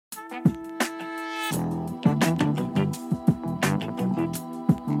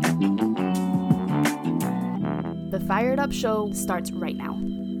Fired Up Show starts right now.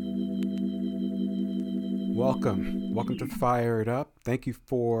 Welcome to Fired Up. Thank you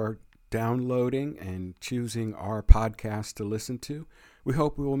for downloading and choosing our podcast to listen to. We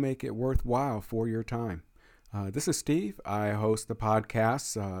hope we will make it worthwhile for your time. This is Steve. I host the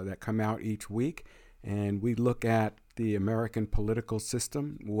podcasts that come out each week, and we look at the American political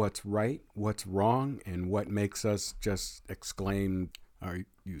system, what's right, what's wrong, and what makes us just exclaim, "Are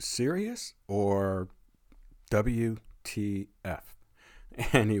you serious?" or WTF.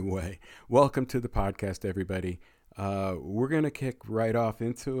 Anyway, welcome to the podcast, everybody. We're going to kick right off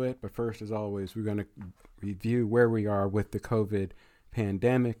into it, but first, as always, we're going to review where we are with the COVID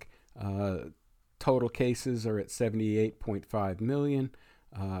pandemic. Total cases are at 78.5 million.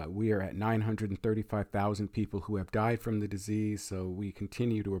 We are at 935,000 people who have died from the disease, so we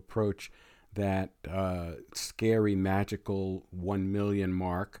continue to approach that scary, magical 1 million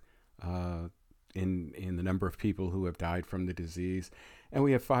mark in the number of people who have died from the disease. And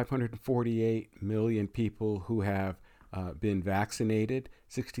we have 548 million people who have been vaccinated.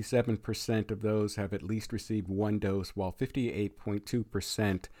 67% of those have at least received one dose, while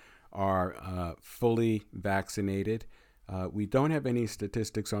 58.2% are fully vaccinated. We don't have any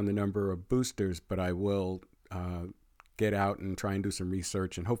statistics on the number of boosters, but I will get out and try and do some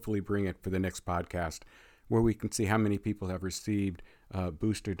research and hopefully bring it for the next podcast where we can see how many people have received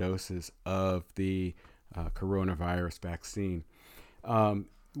booster doses of the coronavirus vaccine.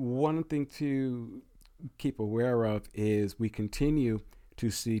 One thing to keep aware of is we continue to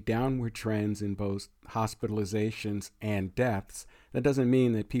see downward trends in both hospitalizations and deaths. That doesn't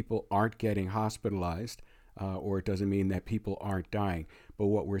mean that people aren't getting hospitalized, or it doesn't mean that people aren't dying. But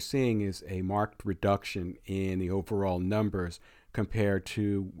what we're seeing is a marked reduction in the overall numbers compared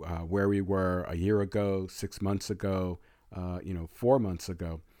to where we were a year ago, 6 months ago, 4 months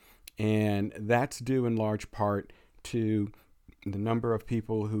ago. And that's due in large part to the number of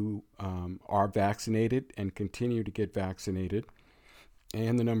people who are vaccinated and continue to get vaccinated,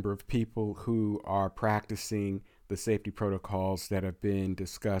 and the number of people who are practicing the safety protocols that have been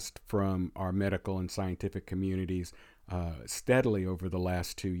discussed from our medical and scientific communities steadily over the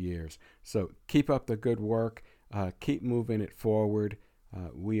last 2 years. So keep up the good work. Keep moving it forward.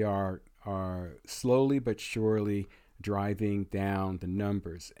 We are slowly but surely driving down the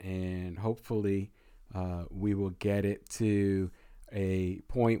numbers, and hopefully we will get it to a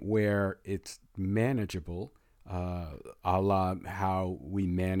point where it's manageable, a la how we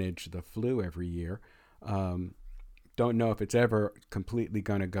manage the flu every year. Don't know if it's ever completely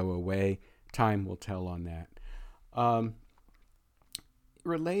going to go away. Time will tell on that.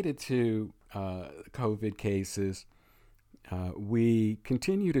 Related to COVID cases, we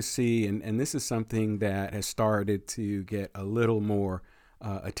continue to see, and this is something that has started to get a little more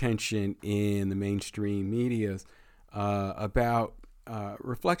attention in the mainstream media, about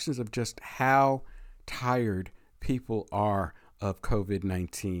reflections of just how tired people are of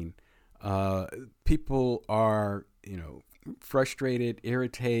COVID-19. People are, frustrated,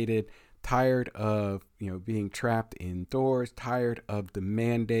 irritated, tired of, being trapped indoors, tired of the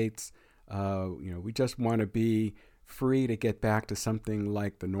mandates. We just want to be free to get back to something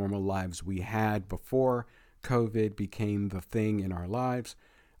like the normal lives we had before COVID became the thing in our lives.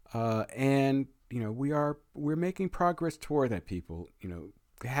 And we're making progress toward that, people.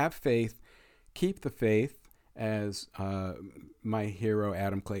 Have faith, keep the faith, as my hero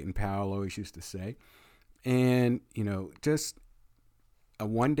Adam Clayton Powell always used to say. And, just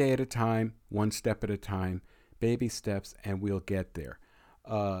one day at a time, one step at a time, baby steps, and we'll get there.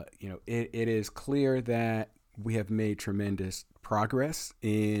 It is clear that we have made tremendous progress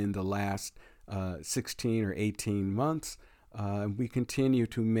in the last 16 or 18 months. We continue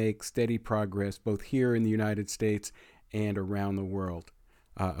to make steady progress both here in the United States and around the world.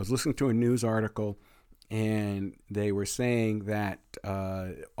 I was listening to a news article, and they were saying that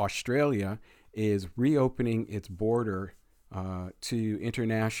Australia is reopening its border to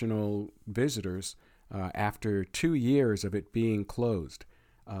international visitors after 2 years of it being closed.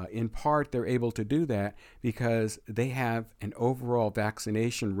 In part, they're able to do that because they have an overall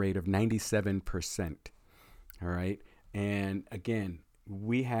vaccination rate of 97%. All right. And again,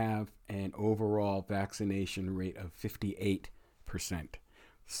 we have an overall vaccination rate of 58%.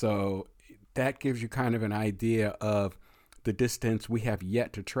 So that gives you kind of an idea of the distance we have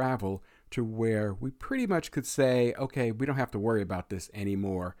yet to travel to where we pretty much could say, okay, we don't have to worry about this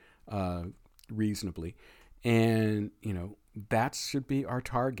anymore reasonably. And, that should be our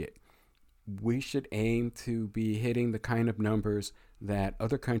target. We should aim to be hitting the kind of numbers that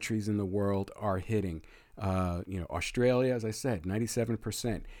other countries in the world are hitting. Australia, as I said,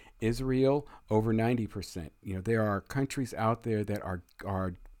 97%. Israel, over 90%. There are countries out there that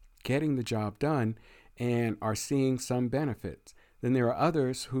are getting the job done and are seeing some benefits. Then there are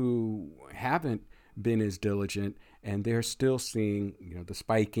others who haven't been as diligent, and they're still seeing the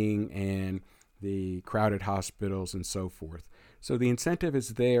spiking and the crowded hospitals and so forth. So the incentive is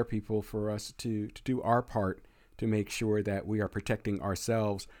there, people, for us to do our part to make sure that we are protecting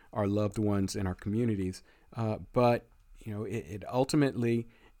ourselves, our loved ones, and our communities. But it ultimately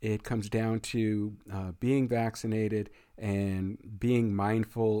it comes down to being vaccinated and being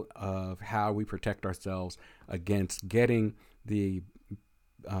mindful of how we protect ourselves against getting the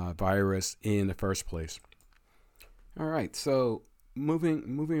virus in the first place. All right, so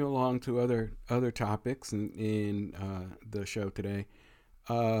moving along to other topics in the show today.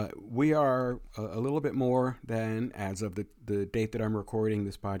 We are a little bit more than, as of the date that I'm recording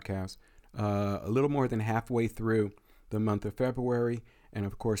this podcast, a little more than halfway through the month of February. And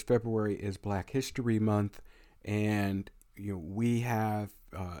of course, February is Black History Month. And we have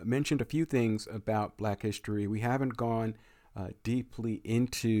mentioned a few things about Black history. We haven't gone deeply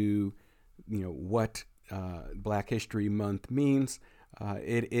into what Black History Month means.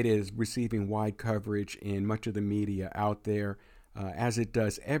 It is receiving wide coverage in much of the media out there, as it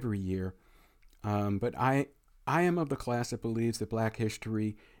does every year. But I am of the class that believes that Black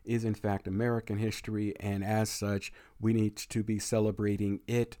history is in fact American history, and as such, we need to be celebrating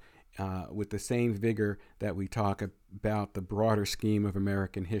it with the same vigor that we talk about the broader scheme of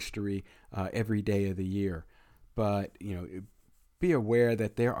American history every day of the year. But be aware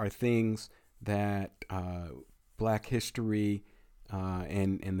that there are things that Black history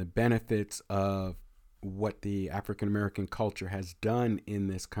and the benefits of what the African American culture has done in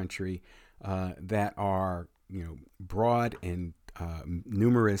this country that are broad and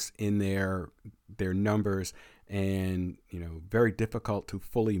numerous in their numbers, and very difficult to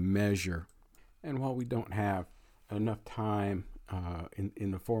fully measure. And while we don't have enough time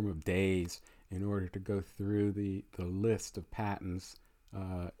in the form of days in order to go through the list of patents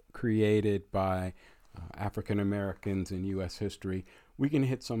created by African Americans in U.S. history, we can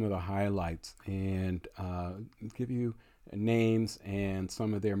hit some of the highlights and give you names and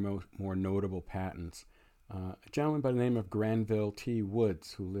some of their more notable patents. A gentleman by the name of Granville T.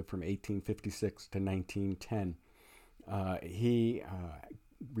 Woods, who lived from 1856 to 1910, he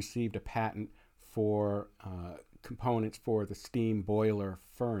received a patent for components for the steam boiler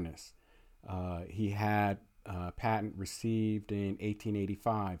furnace. He had a patent received in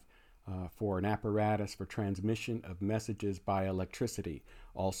 1885 for an apparatus for transmission of messages by electricity,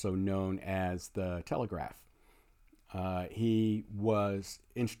 also known as the telegraph. He was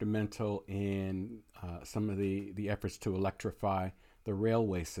instrumental in some of the efforts to electrify the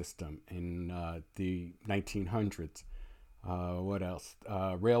railway system in the 1900s. What else?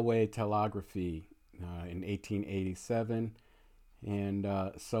 Railway telegraphy in 1887,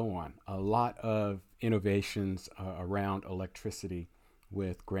 and so on. A lot of innovations around electricity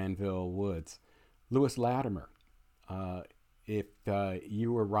with Granville Woods. Lewis Latimer. If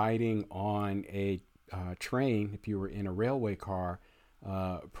you were riding on a train, if you were in a railway car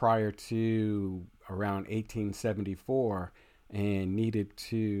prior to around 1874 and needed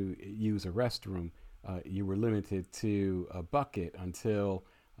to use a restroom, you were limited to a bucket until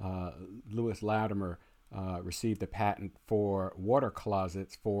Lewis Latimer received a patent for water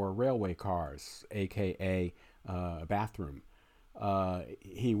closets for railway cars, aka a bathroom.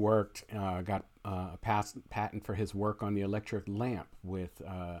 He got a patent for his work on the electric lamp with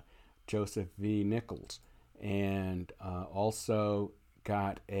Joseph V. Nichols, and also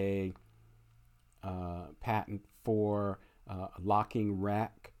got a patent for a locking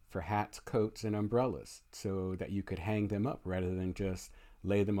rack for hats, coats, and umbrellas so that you could hang them up rather than just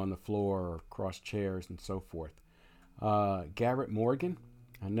lay them on the floor or cross chairs and so forth. Garrett Morgan,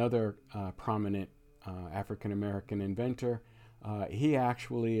 another prominent African-American inventor, he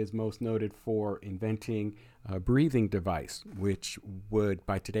actually is most noted for inventing a breathing device, which would,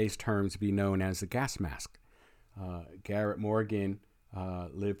 by today's terms, be known as a gas mask. Garrett Morgan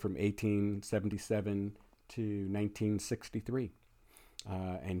lived from 1877 to 1963,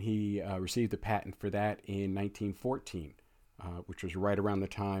 and he received a patent for that in 1914, which was right around the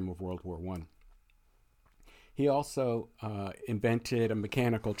time of World War I. He also invented a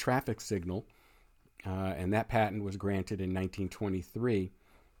mechanical traffic signal, and that patent was granted in 1923.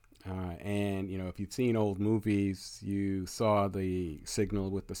 And, if you've seen old movies, you saw the signal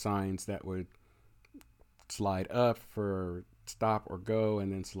with the signs that would slide up for stop or go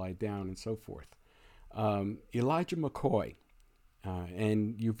and then slide down and so forth. Elijah McCoy,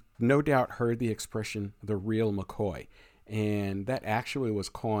 and you've no doubt heard the expression, the real McCoy. And that actually was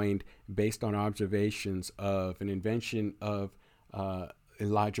coined based on observations of an invention of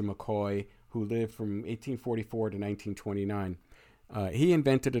Elijah McCoy, who lived from 1844 to 1929. He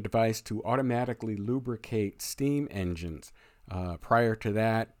invented a device to automatically lubricate steam engines. Prior to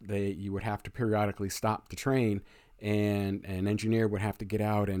that, you would have to periodically stop the train, and an engineer would have to get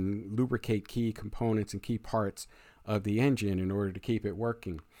out and lubricate key components and key parts of the engine in order to keep it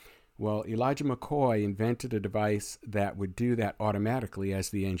working. Well, Elijah McCoy invented a device that would do that automatically as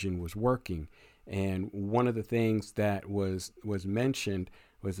the engine was working. And one of the things that was mentioned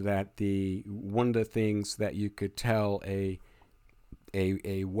was that one of the things that you could tell a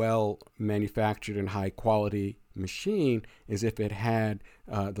well manufactured and high quality machine is if it had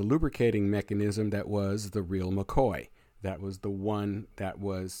the lubricating mechanism that was the real McCoy. That was the one that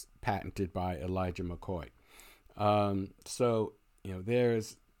was patented by Elijah McCoy. So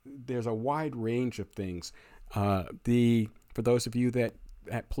there's a wide range of things. For those of you that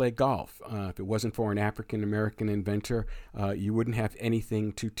play golf, if it wasn't for an African American inventor, you wouldn't have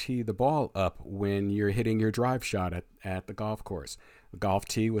anything to tee the ball up when you're hitting your drive shot at the golf course. The golf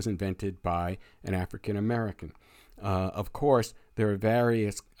tee was invented by an African American. Of course, there are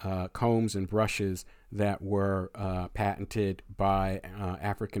various combs and brushes that were patented by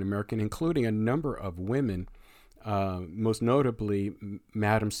African American, including a number of women. Most notably,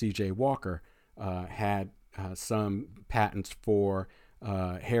 Madam C.J. Walker had some patents for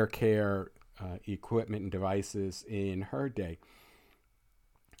hair care equipment and devices in her day.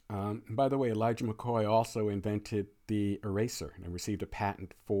 By the way, Elijah McCoy also invented the eraser and received a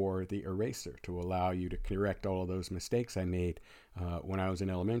patent for the eraser to allow you to correct all of those mistakes I made when I was in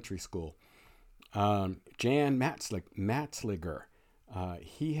elementary school. Jan Matzliger,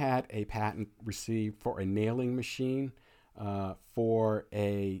 he had a patent received for a nailing machine, for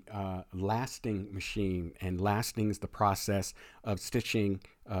a lasting machine. And lasting is the process of stitching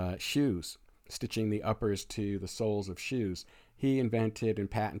shoes, stitching the uppers to the soles of shoes. He invented and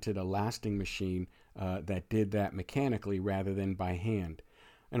patented a lasting machine that did that mechanically rather than by hand.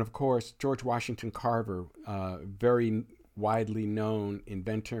 And of course, George Washington Carver, very widely known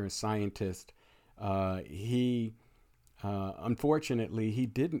inventor and scientist, unfortunately, he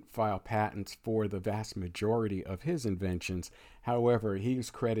didn't file patents for the vast majority of his inventions. However, he was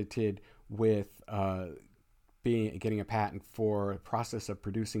credited with getting a patent for the process of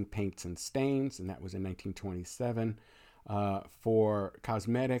producing paints and stains, and that was in 1927. For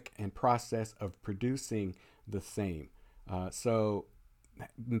cosmetic and process of producing the same. So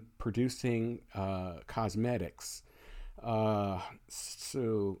producing cosmetics. There's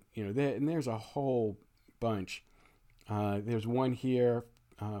a whole bunch. There's one here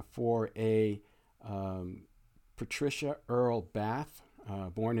for a Patricia Earl Bath,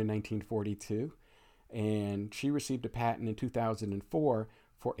 born in 1942, and she received a patent in 2004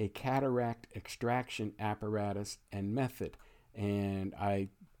 for a cataract extraction apparatus and method. And I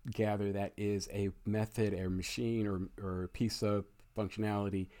gather that is a method or machine or a piece of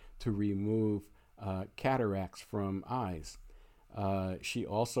functionality to remove cataracts from eyes. She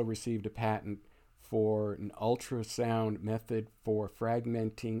also received a patent for an ultrasound method for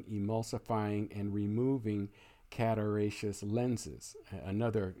fragmenting, emulsifying, and removing cataraceous lenses,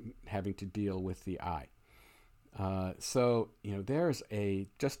 another having to deal with the eye. There's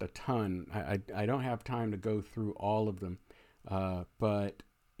just a ton. I don't have time to go through all of them, but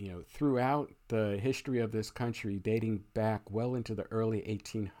throughout the history of this country, dating back well into the early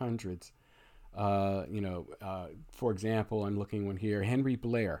 1800s, for example, I'm looking one here, Henry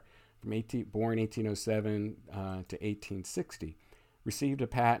Blair, born 1807 to 1860, received a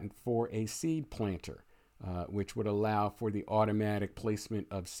patent for a seed planter, which would allow for the automatic placement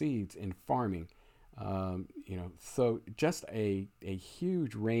of seeds in farming. So just a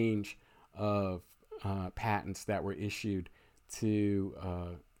huge range of patents that were issued to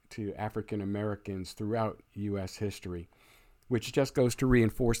African Americans throughout U.S. history, which just goes to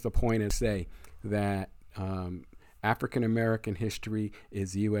reinforce the point and say that African American history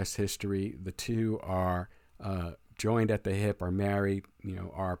is U.S. history. The two are joined at the hip, are married,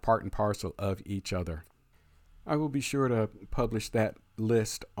 are part and parcel of each other. I will be sure to publish that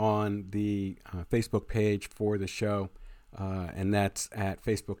list on the Facebook page for the show, and that's at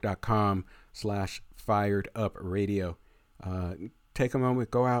facebook.com/firedupradio. Take a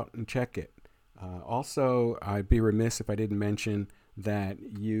moment, go out and check it. Also, I'd be remiss if I didn't mention that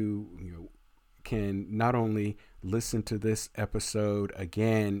you can not only listen to this episode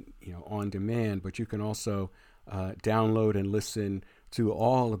again, on demand, but you can also download and listen to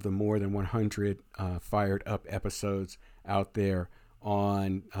all of the more than 100 Fired Up episodes out there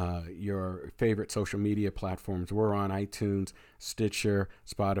on your favorite social media platforms. We're on iTunes, Stitcher,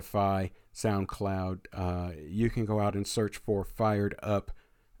 Spotify, SoundCloud. You can go out and search for Fired Up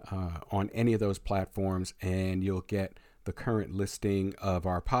on any of those platforms, and you'll get the current listing of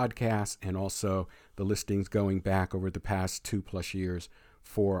our podcast and also the listings going back over the past 2+ years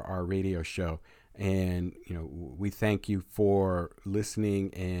for our radio show. And, we thank you for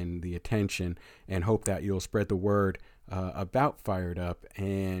listening and the attention, and hope that you'll spread the word about Fired Up,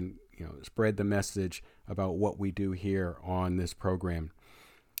 and, spread the message about what we do here on this program,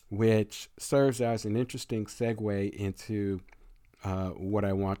 which serves as an interesting segue into what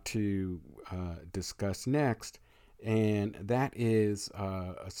I want to discuss next. And that is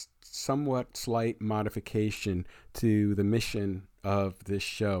a somewhat slight modification to the mission of this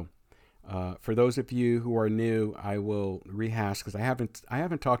show. For those of you who are new, I will rehash, because I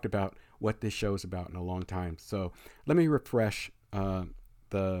haven't talked about what this show is about in a long time. So let me refresh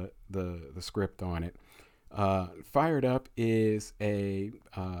the script on it. Fired Up is a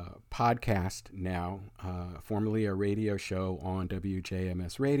podcast now, formerly a radio show on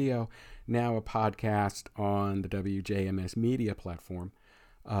WJMS Radio, now a podcast on the WJMS media platform.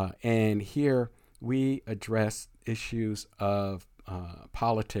 And here we address issues of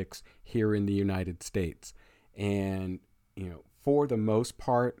politics here in the United States. And, for the most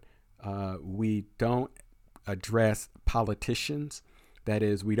part, we don't address politicians. That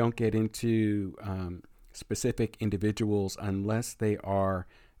is, we don't get into specific individuals unless they are,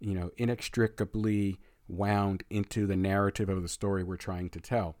 inextricably wound into the narrative of the story we're trying to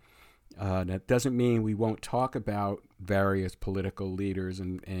tell. That doesn't mean we won't talk about various political leaders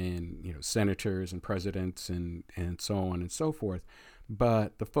and senators and presidents and so on and so forth.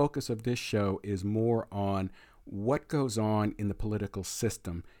 But the focus of this show is more on what goes on in the political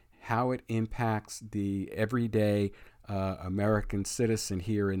system, how it impacts the everyday American citizen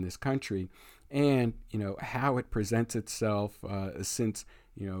here in this country, and how it presents itself since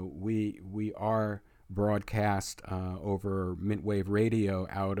we are broadcast over Mintwave Radio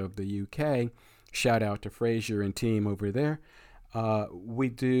out of the UK. Shout out to Fraser and team over there. We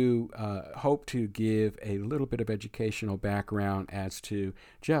do hope to give a little bit of educational background as to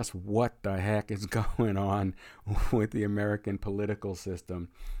just what the heck is going on with the American political system.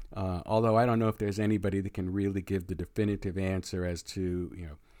 Although I don't know if there's anybody that can really give the definitive answer as to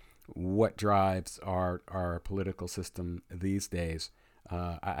what drives our political system these days.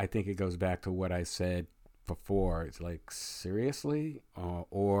 I think it goes back to what I said before. It's like, seriously?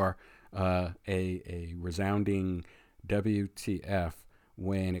 Or a resounding WTF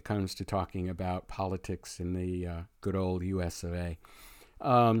when it comes to talking about politics in the good old US of A.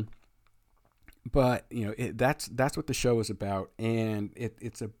 But that's what the show is about, and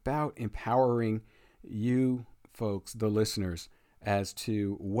it's about empowering you folks, the listeners, as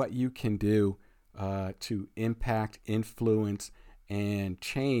to what you can do to impact, influence, and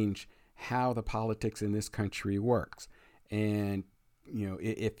change how the politics in this country works. And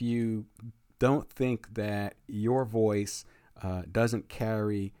if you don't think that your voice doesn't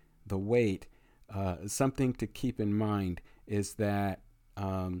carry the weight, something to keep in mind is that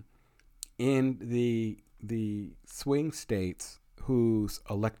in the swing states whose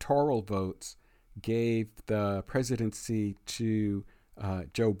electoral votes gave the presidency to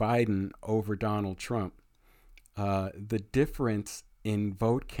Joe Biden over Donald Trump, the difference in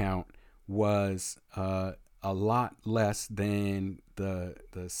vote count was a lot less than the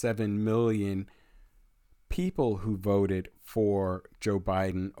 7 million people who voted for Joe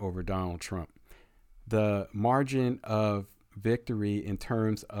Biden over Donald Trump. The margin of victory in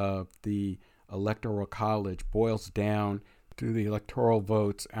terms of the Electoral College boils down to the electoral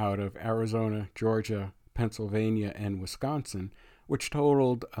votes out of Arizona, Georgia, Pennsylvania, and Wisconsin, which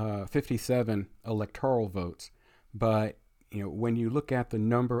totaled 57 electoral votes. But when you look at the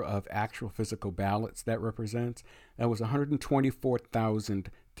number of actual physical ballots that represents, that was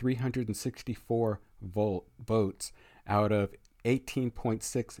 124,364 votes out of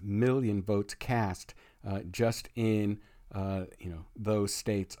 18.6 million votes cast just in those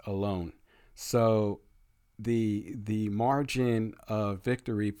states alone. So the margin of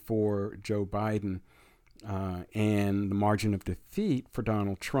victory for Joe Biden and the margin of defeat for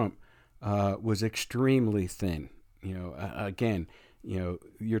Donald Trump was extremely thin. Again,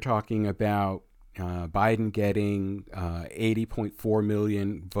 you're talking about Biden getting 80.4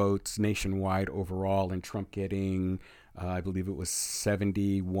 million votes nationwide overall, and Trump getting, I believe it was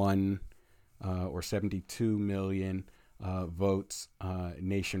 71 or 72 million votes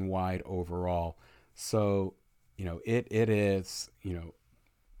nationwide overall. So, it is,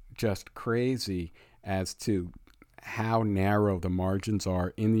 just crazy as to how narrow the margins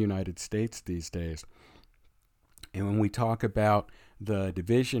are in the United States these days. And when we talk about the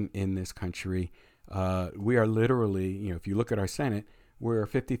division in this country, we are literally, if you look at our Senate, we're a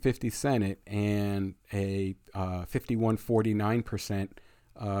 50-50 Senate and a 51-49%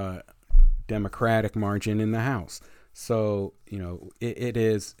 Democratic margin in the House. So, it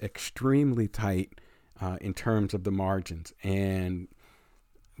is extremely tight in terms of the margins. And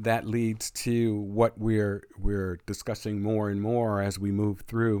that leads to what we're discussing more and more as we move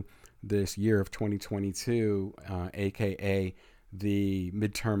through this year of 2022, aka the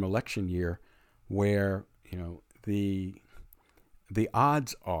midterm election year, where the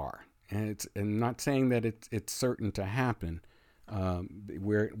odds are, and I'm not saying that it's certain to happen.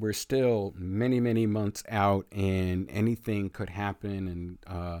 We're still many months out, and anything could happen,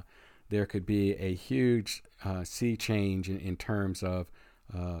 and there could be a huge sea change in terms of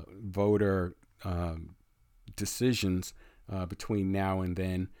voter decisions between now and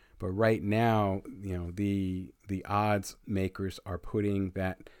then. But right now, the odds makers are putting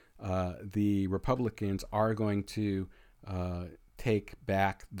that the Republicans are going to take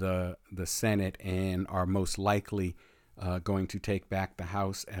back the Senate and are most likely going to take back the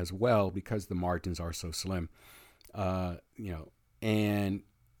House as well, because the margins are so slim. And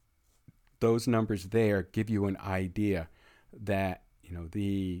those numbers there give you an idea that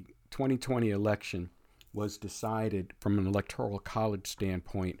the 2020 election was decided from an electoral college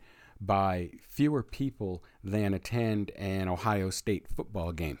standpoint by fewer people than attend an Ohio State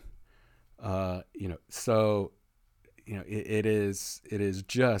football game. So it is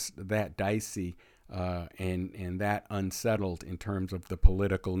just that dicey and that unsettled in terms of the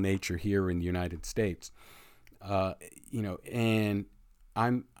political nature here in the United States. And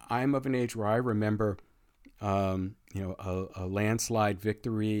I'm of an age where I remember a landslide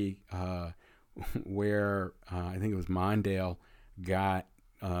victory where I think it was Mondale got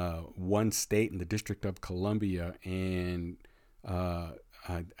one state in the District of Columbia, and I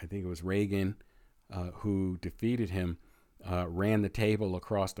think it was Reagan who defeated him, ran the table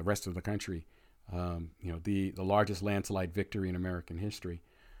across the rest of the country. The largest landslide victory in American history.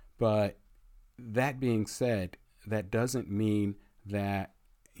 But that being said, that doesn't mean that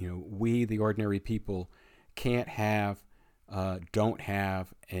we, the ordinary people, can't have, don't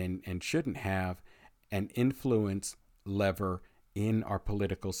have, and shouldn't have an influence lever in our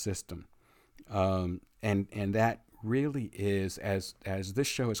political system. And that really is, as this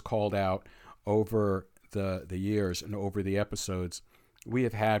show has called out over the years and over the episodes, we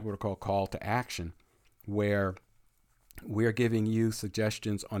have had what are called call to action, where we're giving you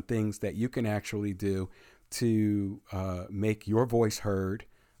suggestions on things that you can actually do to make your voice heard,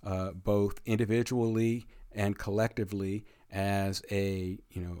 both individually and collectively, as a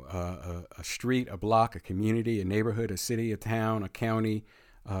street, a block, a community, a neighborhood, a city, a town, a county,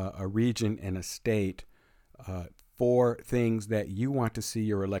 a region, and a state, for things that you want to see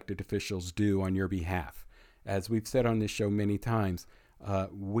your elected officials do on your behalf. As we've said on this show many times,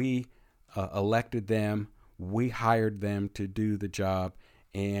 we elected them, we hired them to do the job,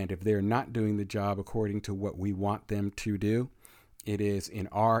 and if they're not doing the job according to what we want them to do, it is in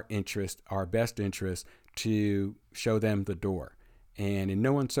our interest, our best interest, to show them the door. And in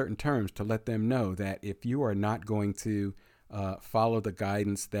no uncertain terms, to let them know that if you are not going to follow the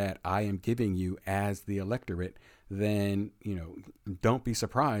guidance that I am giving you as the electorate, then, don't be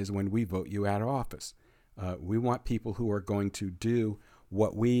surprised when we vote you out of office. We want people who are going to do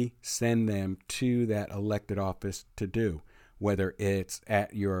what we send them to that elected office to do, whether it's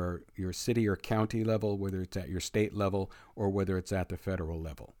at your city or county level, whether it's at your state level, or whether it's at the federal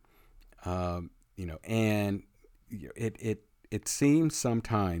level. And it seems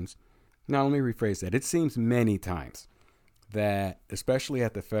sometimes, now let me rephrase that, it seems many times that, especially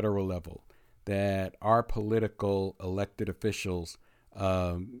at the federal level, that our political elected officials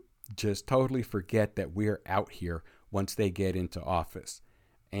just totally forget that we're out here once they get into office.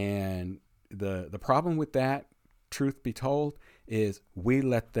 And the problem with that, truth be told, is we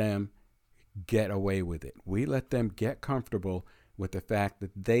let them get away with it. We let them get comfortable with the fact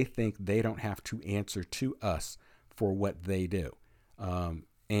that they think they don't have to answer to us for what they do.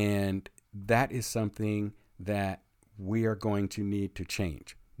 And that is something that we are going to need to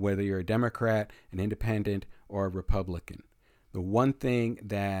change, whether you're a Democrat, an independent, or a Republican. The one thing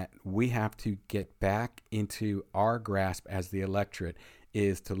that we have to get back into our grasp as the electorate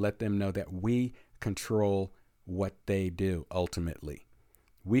is to let them know that we control what they do ultimately.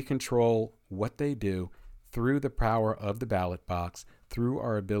 We control what they do through the power of the ballot box, through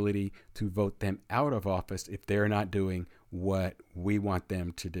our ability to vote them out of office if they're not doing what we want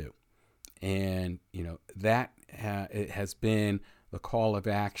them to do. And, that it has been the call of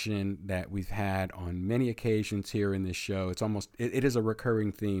action that we've had on many occasions here in this show. It is a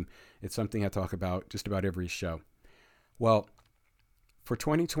recurring theme. It's something I talk about just about every show. Well, for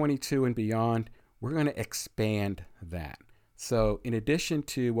 2022 and beyond, we're going to expand that. So in addition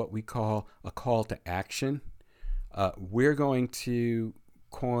to what we call a call to action, we're going to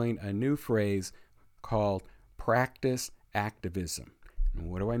coin a new phrase called practice activism. And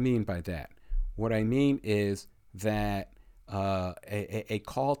what do I mean by that? What I mean is that a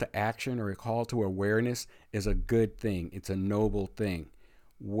call to action or a call to awareness is a good thing. It's a noble thing.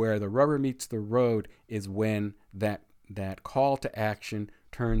 Where the rubber meets the road is when that call to action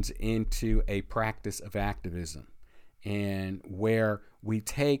turns into a practice of activism, and where we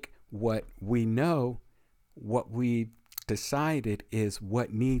take what we know, what we've decided is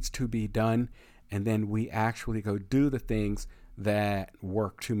what needs to be done, and then we actually go do the things that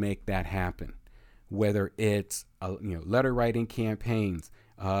work to make that happen. Whether it's letter writing campaigns,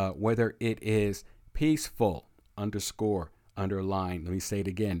 whether it is peaceful _underline, let me say it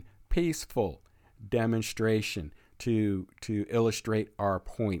again, peaceful demonstration to illustrate our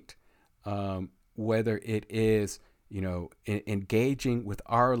point, whether it is engaging with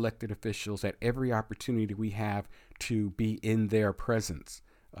our elected officials at every opportunity we have to be in their presence.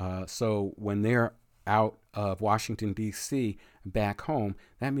 So when they're out of Washington, D.C., back home,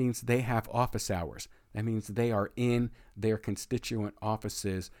 that means they have office hours. That means they are in their constituent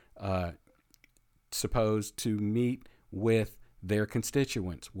offices, supposed to meet with their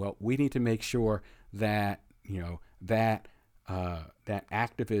constituents. Well, we need to make sure that that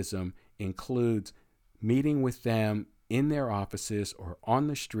activism includes meeting with them in their offices or on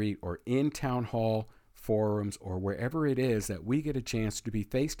the street or in town hall forums or wherever it is that we get a chance to be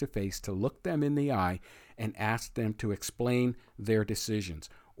face to face, to look them in the eye and ask them to explain their decisions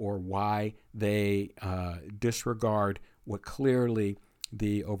or why they disregard what clearly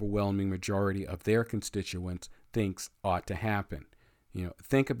the overwhelming majority of their constituents thinks ought to happen.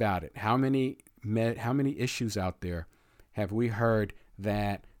 Think about it. How many issues out there have we heard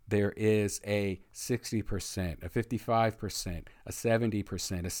that there is a 60%, a 55%, a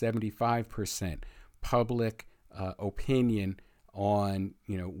 70%, a 75% public opinion on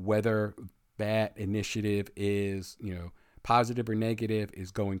whether that initiative is positive or negative,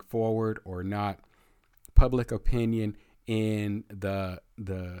 is going forward or not? Public opinion in the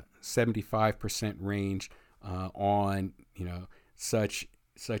 75% range on such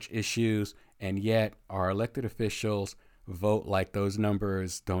issues, and yet our elected officials vote like those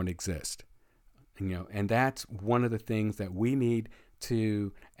numbers don't exist. And that's one of the things that we need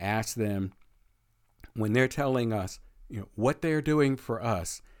to ask them when they're telling us what they're doing for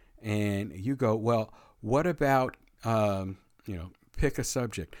us. And you go, well, what about pick a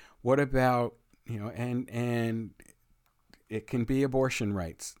subject? What about and it can be abortion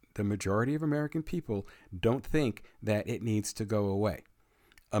rights. The majority of American people don't think that it needs to go away.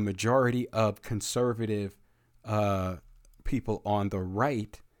 A majority of conservative people on the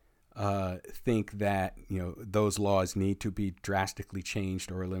right think that those laws need to be drastically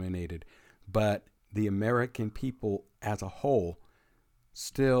changed or eliminated, but the American people as a whole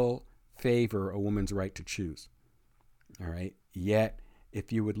still favor a woman's right to choose. All right. Yet,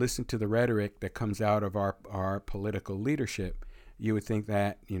 if you would listen to the rhetoric that comes out of our political leadership, you would think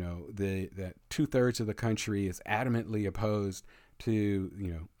that that 2/3 of the country is adamantly opposed to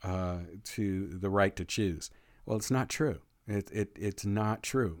the right to choose. Well, it's not true. It's not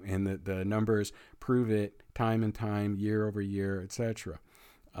true, and the numbers prove it time and time, year over year, etc.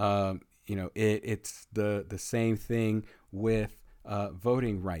 It's the same thing with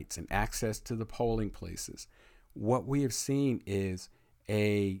voting rights and access to the polling places. What we have seen is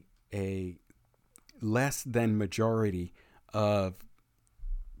a less than majority of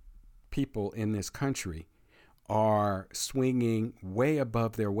people in this country are swinging way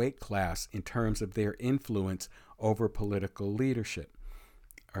above their weight class in terms of their influence over political leadership.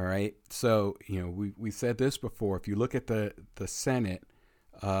 All right. So, we said this before. If you look at the Senate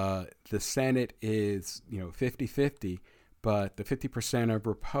is, 50-50, but the 50% of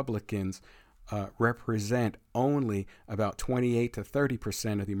Republicans represent only about 28 to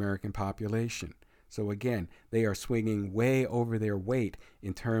 30% of the American population. So again, they are swinging way over their weight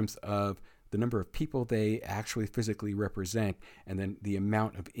in terms of the number of people they actually physically represent and then the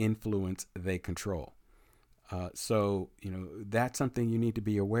amount of influence they control. So that's something you need to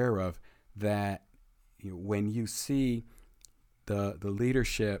be aware of, that when you see the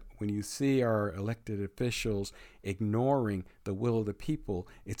leadership, when you see our elected officials ignoring the will of the people,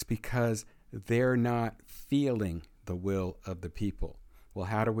 it's because they're not feeling the will of the people. Well,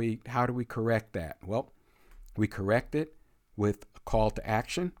 how do we correct that? Well, We correct it with a call to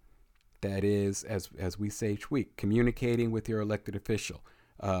action. That is, as we say each week, communicating with your elected official,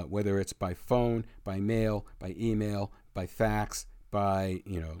 whether it's by phone, by mail, by email, by fax, by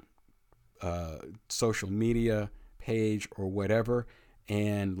social media page or whatever,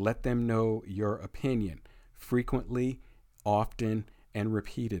 and let them know your opinion frequently, often, and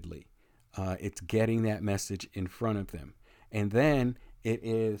repeatedly. It's getting that message in front of them. And then it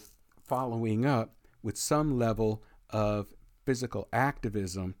is following up with some level of physical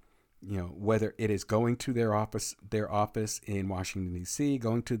activism, whether it is going to their office in Washington, D.C.,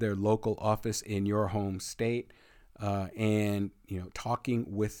 going to their local office in your home state, and talking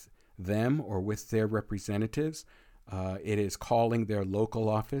with them or with their representatives. It is calling their local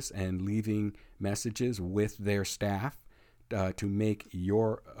office and leaving messages with their staff to make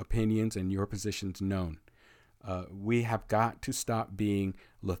your opinions and your positions known. We have got to stop being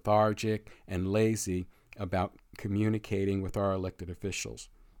lethargic and lazy about communicating with our elected officials.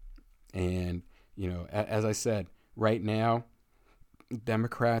 And, as I said, right now,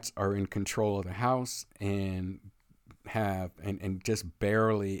 Democrats are in control of the House and and just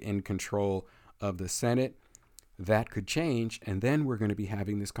barely in control of the Senate. That could change, and then we're going to be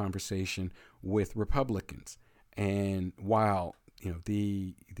having this conversation with Republicans. And while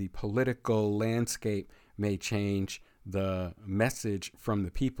the political landscape may change, the message from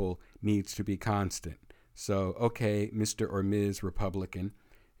the people needs to be constant. So, okay, Mr. or Ms. Republican,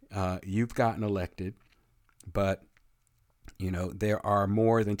 you've gotten elected, but there are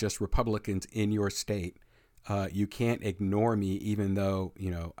more than just Republicans in your state. You can't ignore me, even though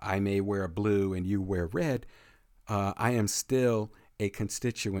I may wear blue and you wear red. I am still a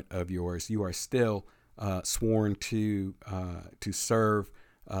constituent of yours. You are still sworn to serve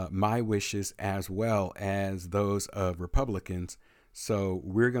my wishes as well as those of Republicans. So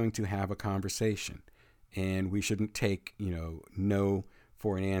we're going to have a conversation, and we shouldn't take no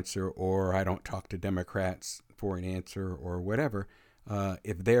for an answer, or I don't talk to Democrats for an answer, or whatever.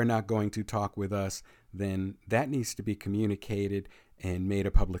 If they're not going to talk with us, then that needs to be communicated and made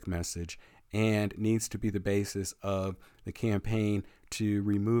a public message, and needs to be the basis of the campaign to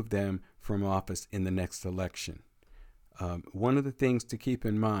remove them from office in the next election. One of the things to keep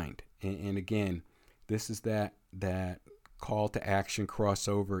in mind, and again, this is that call to action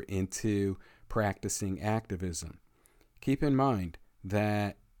crossover into practicing activism. Keep in mind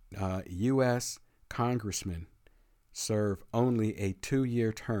that U.S. congressmen serve only a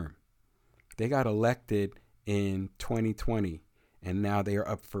 2-year term. They got elected in 2020, and now they are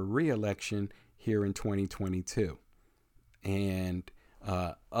up for re-election here in 2022. And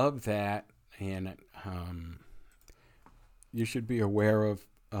of that, and you should be aware of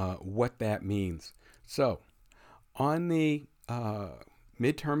what that means. So, on the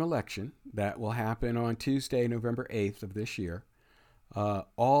midterm election that will happen on Tuesday, November 8th of this year,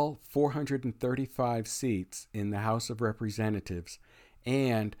 all 435 seats in the House of Representatives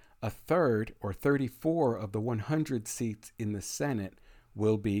and a third, or 34 of the 100 seats in the Senate,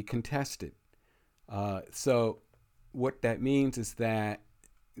 will be contested. So what that means is that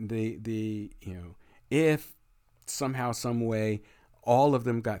if somehow, some way, all of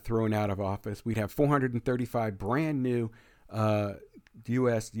them got thrown out of office, we'd have 435 brand new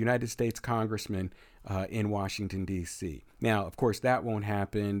United States congressmen in Washington, D.C. Now, of course, that won't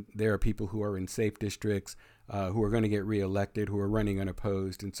happen. There are people who are in safe districts who are going to get reelected, who are running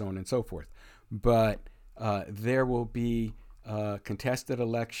unopposed, and so on and so forth. But there will be contested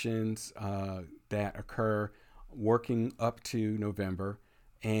elections that occur working up to November,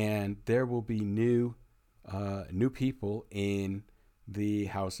 and there will be new people in the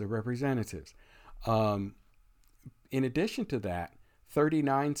House of Representatives. In addition to that,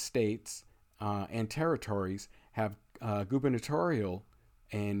 39 states and territories have gubernatorial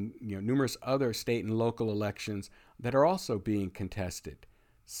and numerous other state and local elections that are also being contested.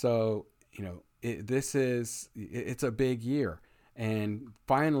 So it's a big year. And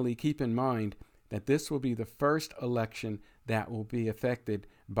finally, keep in mind that this will be the first election that will be affected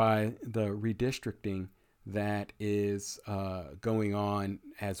by the redistricting that is going on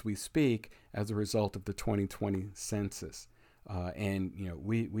as we speak as a result of the 2020 census. And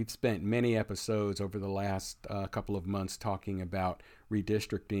we've spent many episodes over the last couple of months talking about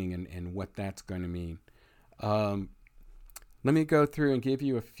redistricting and what that's going to mean. Let me go through and give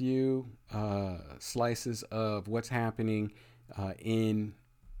you a few slices of what's happening in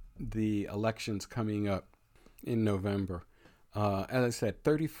the elections coming up in November. As I said,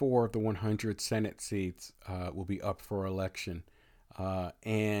 34 of the 100 Senate seats will be up for election.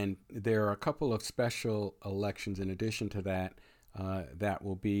 And there are a couple of special elections in addition to that that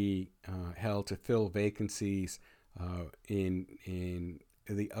will be held to fill vacancies in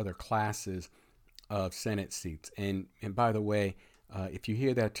the other classes of Senate seats. And by the way, if you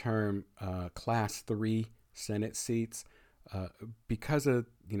hear that term, Class 3 Senate seats, because of,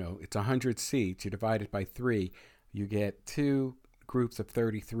 it's 100 seats, you divide it by 3, you get 2 groups of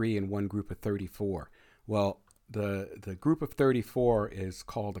 33 and 1 group of 34. Well, the group of 34 is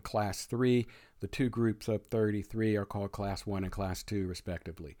called a Class 3. The 2 groups of 33 are called Class 1 and Class 2,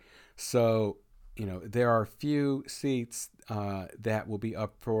 respectively. So, there are a few seats that will be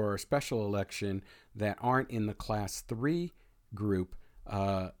up for a special election that aren't in the Class 3 group,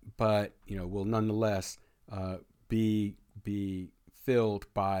 but, will nonetheless be filled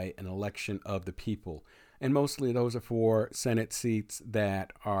by an election of the people. And mostly those are for Senate seats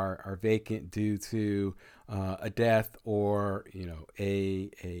that are vacant due to a death or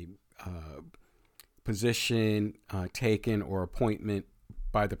a position taken or appointment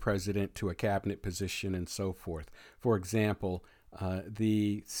by the president to a cabinet position and so forth. For example,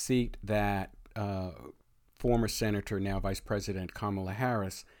 the seat that former Senator, now Vice President Kamala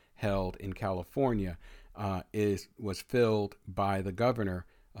Harris held in California was filled by the governor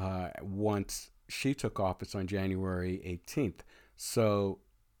once she took office on January 18th. So,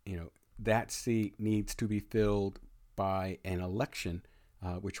 that seat needs to be filled by an election,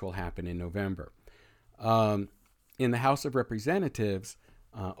 which will happen in November. In the House of Representatives,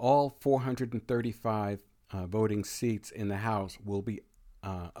 all 435 voting seats in the House will be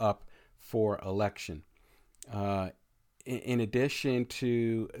up for election. In addition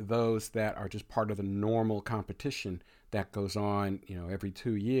to those that are just part of the normal competition that goes on, every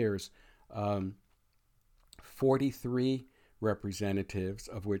 2 years, 43 representatives,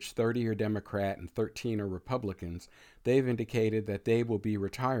 of which 30 are Democrat and 13 are Republicans, they've indicated that they will be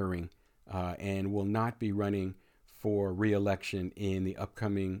retiring and will not be running for re-election in the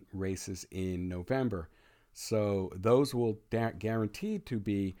upcoming races in November. So those will guaranteed to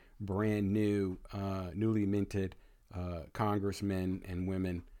be brand new, newly minted congressmen and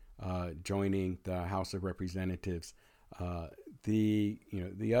women joining the House of Representatives.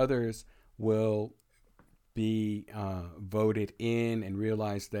 The others will be voted in, and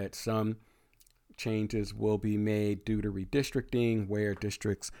realize that some changes will be made due to redistricting where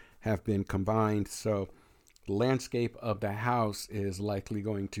districts have been combined. So the landscape of the House is likely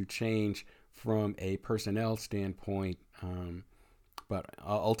going to change from a personnel standpoint, but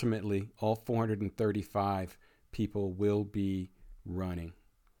ultimately all 435 people will be running.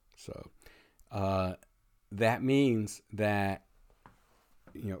 So that means that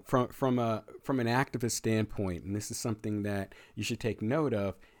from an activist standpoint, and this is something that you should take note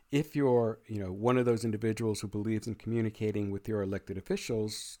of, if you're one of those individuals who believes in communicating with your elected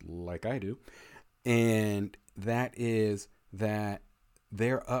officials, like I do, and that is that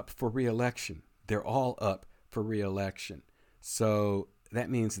they're up for re-election. They're all up for re-election. So that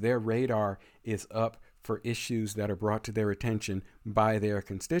means their radar is up for issues that are brought to their attention by their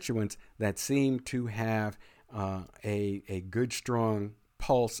constituents that seem to have a good, strong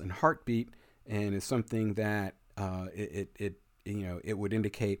pulse and heartbeat, and is something that it would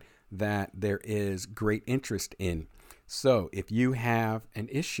indicate that there is great interest in. So if you have an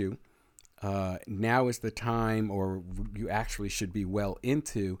issue, now is the time, or you actually should be well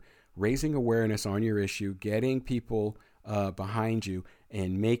into raising awareness on your issue, getting people behind you,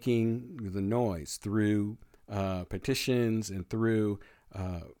 and making the noise through petitions and through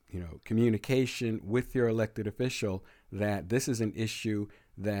communication with your elected official that this is an issue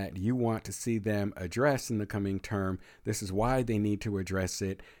that you want to see them address in the coming term. This is why they need to address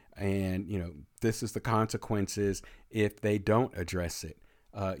it, and this is the consequences if they don't address it.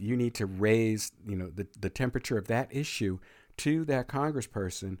 You need to raise the temperature of that issue to that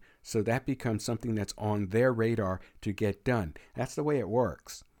congressperson, so that becomes something that's on their radar to get done. That's the way it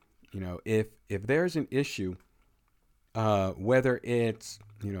works. If there's an issue, whether it's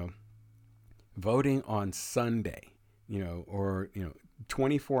voting on Sunday, or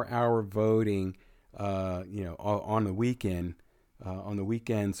 24-hour voting, on the weekend, on the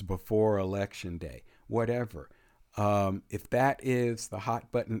weekends before Election Day, whatever. If that is the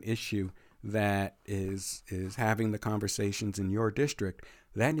hot button issue that is having the conversations in your district,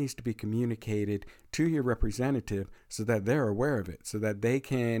 that needs to be communicated to your representative so that they're aware of it, so that they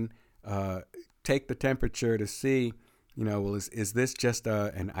can take the temperature to see, is this just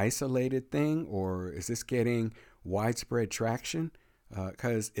an isolated thing, or is this getting widespread traction?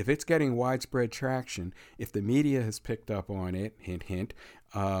 Because if it's getting widespread traction, if the media has picked up on it, hint, hint,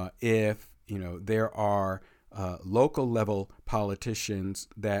 if there are local level politicians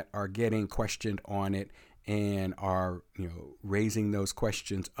that are getting questioned on it, and are, raising those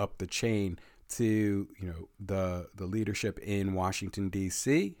questions up the chain to, the leadership in Washington,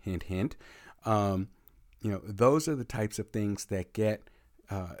 D.C., hint, hint. Those are the types of things that get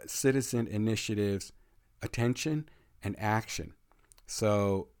citizen initiatives attention and action.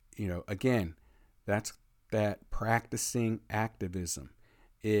 So, again, that's that practicing activism.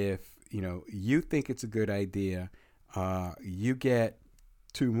 If, you think it's a good idea, you get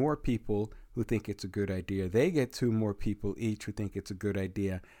two more people who think it's a good idea. They get two more people each who think it's a good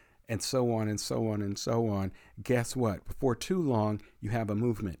idea, and so on and so on and so on. Guess what? Before too long, you have a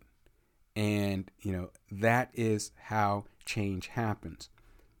movement. And, that is how change happens.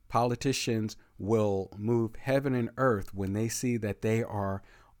 Politicians will move heaven and earth when they see that they are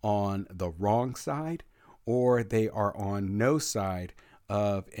on the wrong side or they are on no side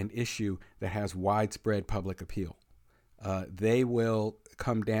of an issue that has widespread public appeal. They will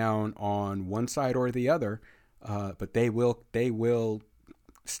come down on one side or the other, but they will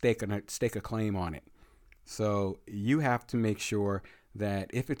stake a claim on it. So you have to make sure that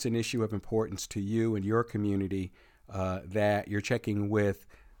if it's an issue of importance to you and your community, that you're checking with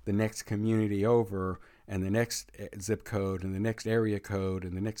the next community over and the next zip code and the next area code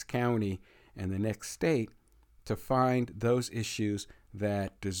and the next county and the next state to find those issues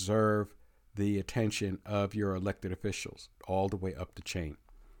that deserve the attention of your elected officials all the way up the chain.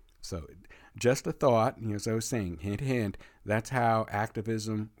 So just a thought, as I was saying, hint, hint, that's how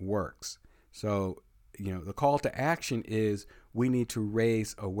activism works. So, the call to action is we need to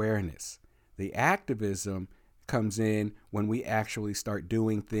raise awareness. The activism comes in when we actually start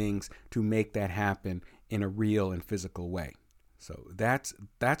doing things to make that happen in a real and physical way. So that's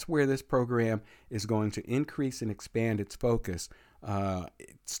where this program is going to increase and expand its focus,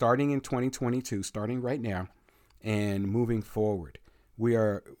 starting in 2022, starting right now, and moving forward. We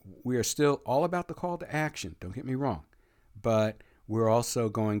are still all about the call to action. Don't get me wrong, but we're also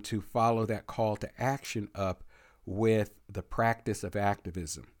going to follow that call to action up with the practice of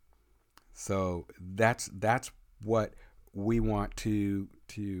activism. So that's what we want to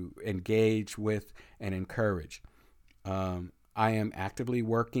engage with and encourage. I am actively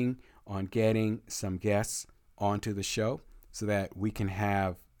working on getting some guests onto the show so that we can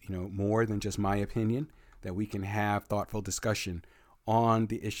have, more than just my opinion, that we can have thoughtful discussion on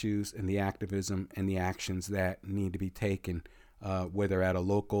the issues and the activism and the actions that need to be taken, whether at a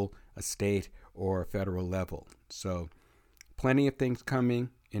local, a state, or a federal level. So plenty of things coming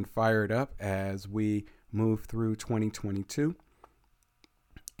and fired up as we move through 2022.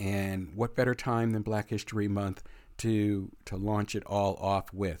 And what better time than Black History Month to launch it all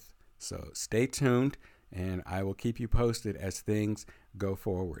off with. So stay tuned, and I will keep you posted as things go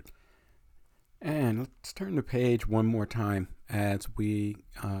forward. And let's turn the page one more time as we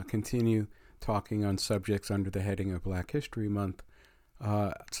continue talking on subjects under the heading of Black History Month.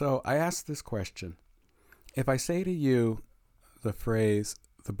 So I asked this question. If I say to you the phrase,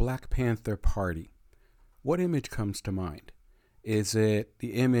 the Black Panther Party, what image comes to mind? Is it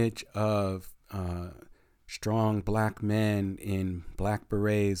the image of strong black men in black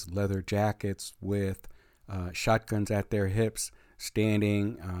berets, leather jackets with shotguns at their hips,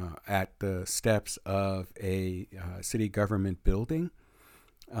 standing at the steps of a city government building?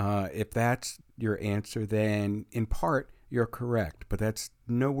 If that's your answer, then in part you're correct, but that's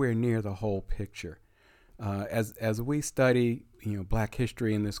nowhere near the whole picture. As we study, Black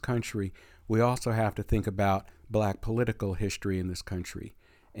history in this country, we also have to think about Black political history in this country.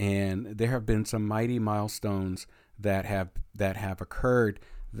 And there have been some mighty milestones that have occurred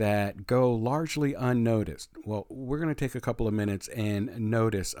that go largely unnoticed. Well, we're going to take a couple of minutes and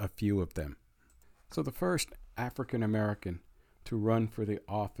notice a few of them. So the first African American to run for the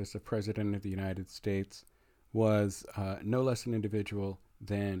office of President of the United States was no less an individual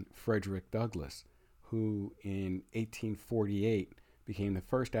than Frederick Douglass, who in 1848 became the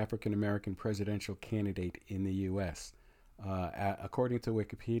first African American presidential candidate in the U.S. According to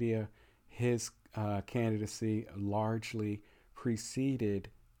Wikipedia, his candidacy largely preceded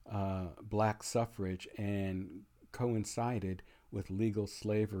black suffrage and coincided with legal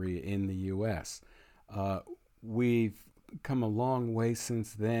slavery in the U.S. We've come a long way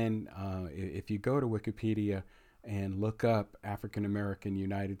since then. If you go to Wikipedia and look up African American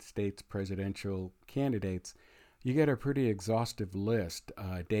United States presidential candidates, you get a pretty exhaustive list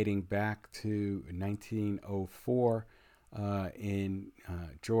dating back to 1904 in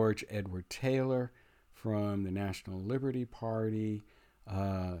George Edward Taylor from the National Liberty Party,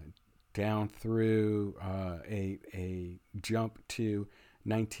 down through a jump to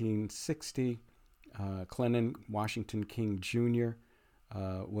 1960. Clennon Washington King Jr.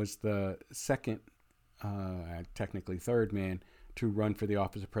 Was the second technically third man, to run for the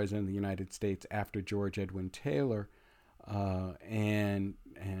office of President of the United States after George Edwin Taylor, and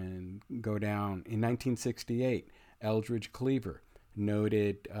go down. In 1968, Eldridge Cleaver,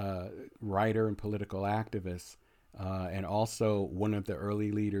 noted writer and political activist, and also one of the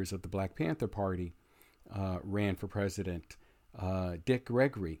early leaders of the Black Panther Party, ran for president. Dick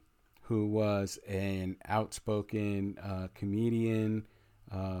Gregory, who was an outspoken comedian,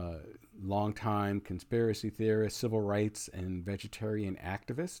 longtime conspiracy theorist, civil rights and vegetarian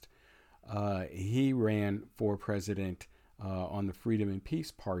activist. He ran for president on the Freedom and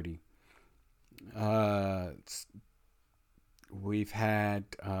Peace Party. We've had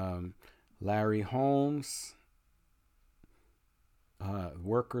Larry Holmes,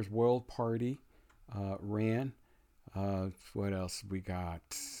 Workers' World Party, ran. What else we got?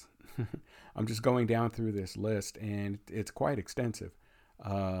 I'm just going down through this list, and it's quite extensive.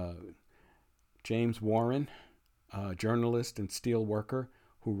 James Warren, journalist and steel worker,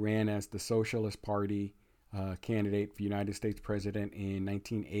 who ran as the Socialist Party candidate for United States President in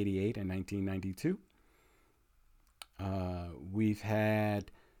 1988 and 1992. We've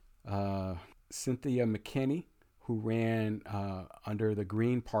had Cynthia McKinney, who ran under the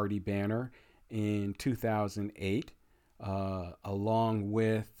Green Party banner in 2008, along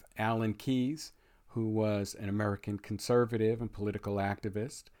with Alan Keyes, who was an American conservative and political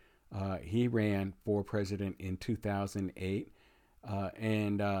activist. He ran for president in 2008.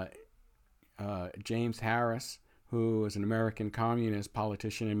 And James Harris, who was an American communist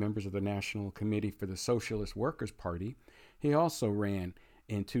politician and member of the National Committee for the Socialist Workers' Party. He also ran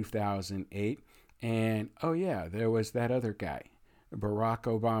in 2008. And, oh yeah, there was that other guy, Barack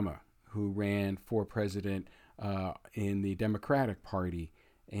Obama, who ran for president in the Democratic Party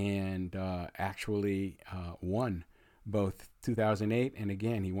and actually won both 2008 and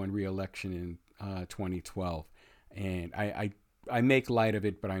again he won re-election in 2012. And I make light of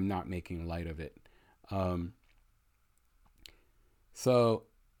it, but I'm not making light of it. So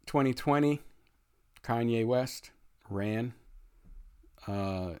 2020, Kanye West ran.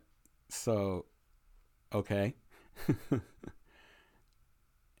 So, okay.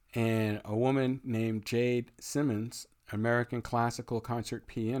 And a woman named Jade Simmons, American classical concert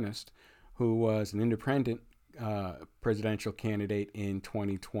pianist, who was an independent presidential candidate in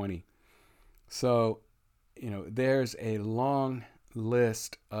 2020. So, there's a long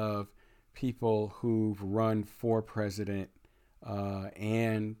list of people who've run for president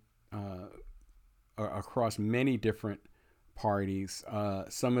and across many different parties.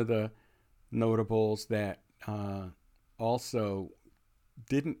 Some of the notables that also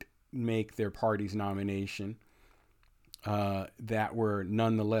didn't make their party's nomination that were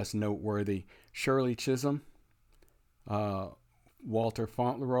nonetheless noteworthy: Shirley Chisholm, Walter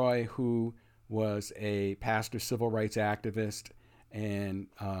Fauntleroy, who was a pastor, civil rights activist, and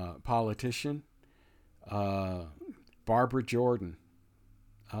politician; Barbara Jordan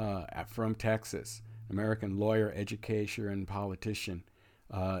from Texas, American lawyer, educator, and politician.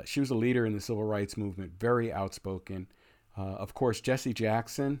 She was a leader in the civil rights movement, very outspoken. Of course, Jesse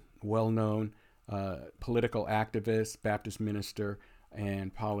Jackson, well-known political activist, Baptist minister,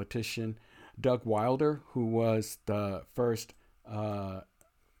 and politician. Doug Wilder, who was the first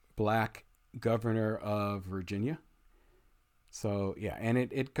black governor of Virginia. So, yeah, and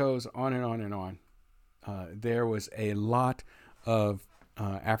it goes on and on and on. There was a lot of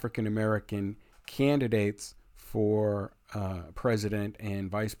African-American candidates for president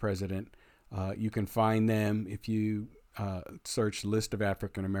and vice president. You can find them if you search list of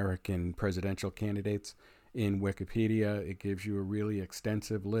African-American presidential candidates in Wikipedia. It gives you a really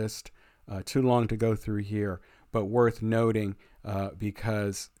extensive list. Too long to go through here, but worth noting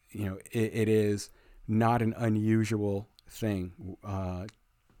because it is not an unusual thing,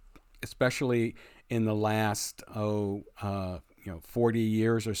 especially in the last 40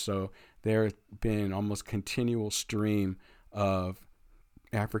 years or so. There has been almost continual stream of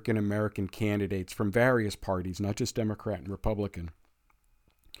African-American candidates from various parties, not just Democrat and Republican,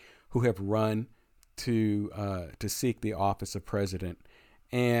 who have run to seek the office of president.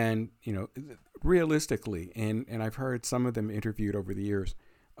 And, realistically, and I've heard some of them interviewed over the years,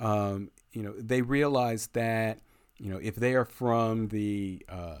 they realize that, if they are from the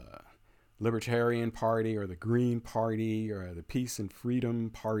Libertarian Party or the Green Party or the Peace and Freedom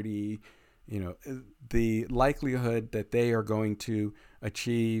Party, the likelihood that they are going to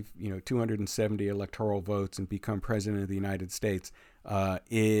achieve, 270 electoral votes and become president of the United States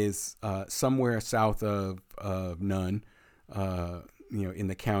is somewhere south of none, in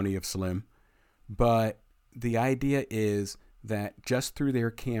the county of Slim. But the idea is that just through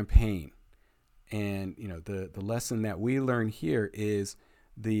their campaign And the lesson that we learn here is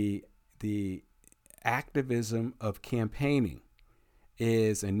the activism of campaigning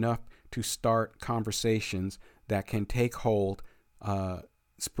is enough to start conversations that can take hold,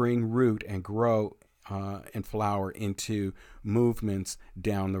 spring root, and grow and flower into movements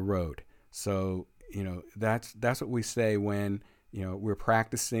down the road. So that's what we say when we're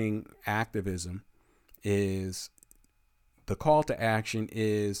practicing activism. Is the call to action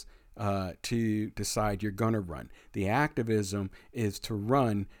is to decide you're going to run. The activism is to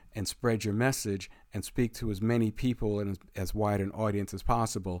run and spread your message and speak to as many people and as wide an audience as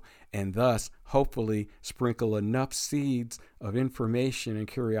possible, and thus hopefully sprinkle enough seeds of information and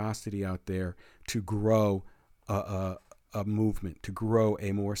curiosity out there to grow a movement, to grow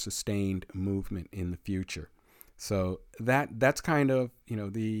a more sustained movement in the future. So that's kind of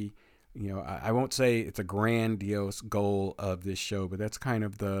I won't say it's a grandiose goal of this show, but that's kind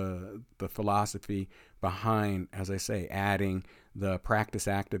of the philosophy behind, as I say, adding the practice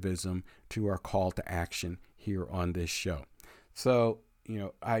activism to our call to action here on this show. So,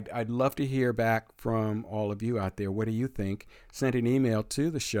 I'd love to hear back from all of you out there. What do you think? Send an email to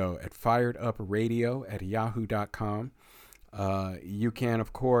the show at firedupradio@yahoo.com. You can,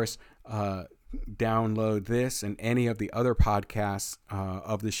 of course, download this and any of the other podcasts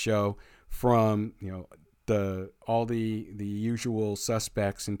of the show from all the usual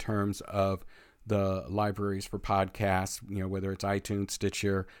suspects in terms of the libraries for podcasts, whether it's iTunes,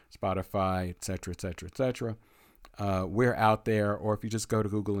 Stitcher, Spotify, etc., etc., etc. We're out there, or if you just go to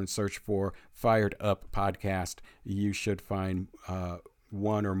Google and search for Fired Up Podcast, you should find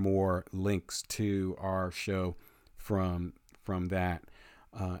one or more links to our show from that.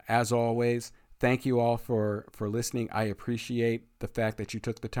 As always, thank you all for listening. I appreciate the fact that you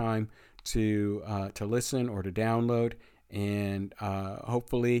took the time to listen or to download, and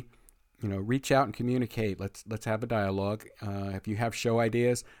hopefully, reach out and communicate. Let's have a dialogue. If you have show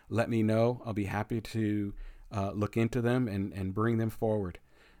ideas, let me know. I'll be happy to look into them and bring them forward.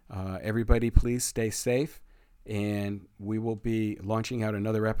 Everybody, please stay safe, and we will be launching out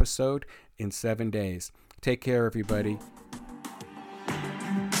another episode in 7 days. Take care, everybody.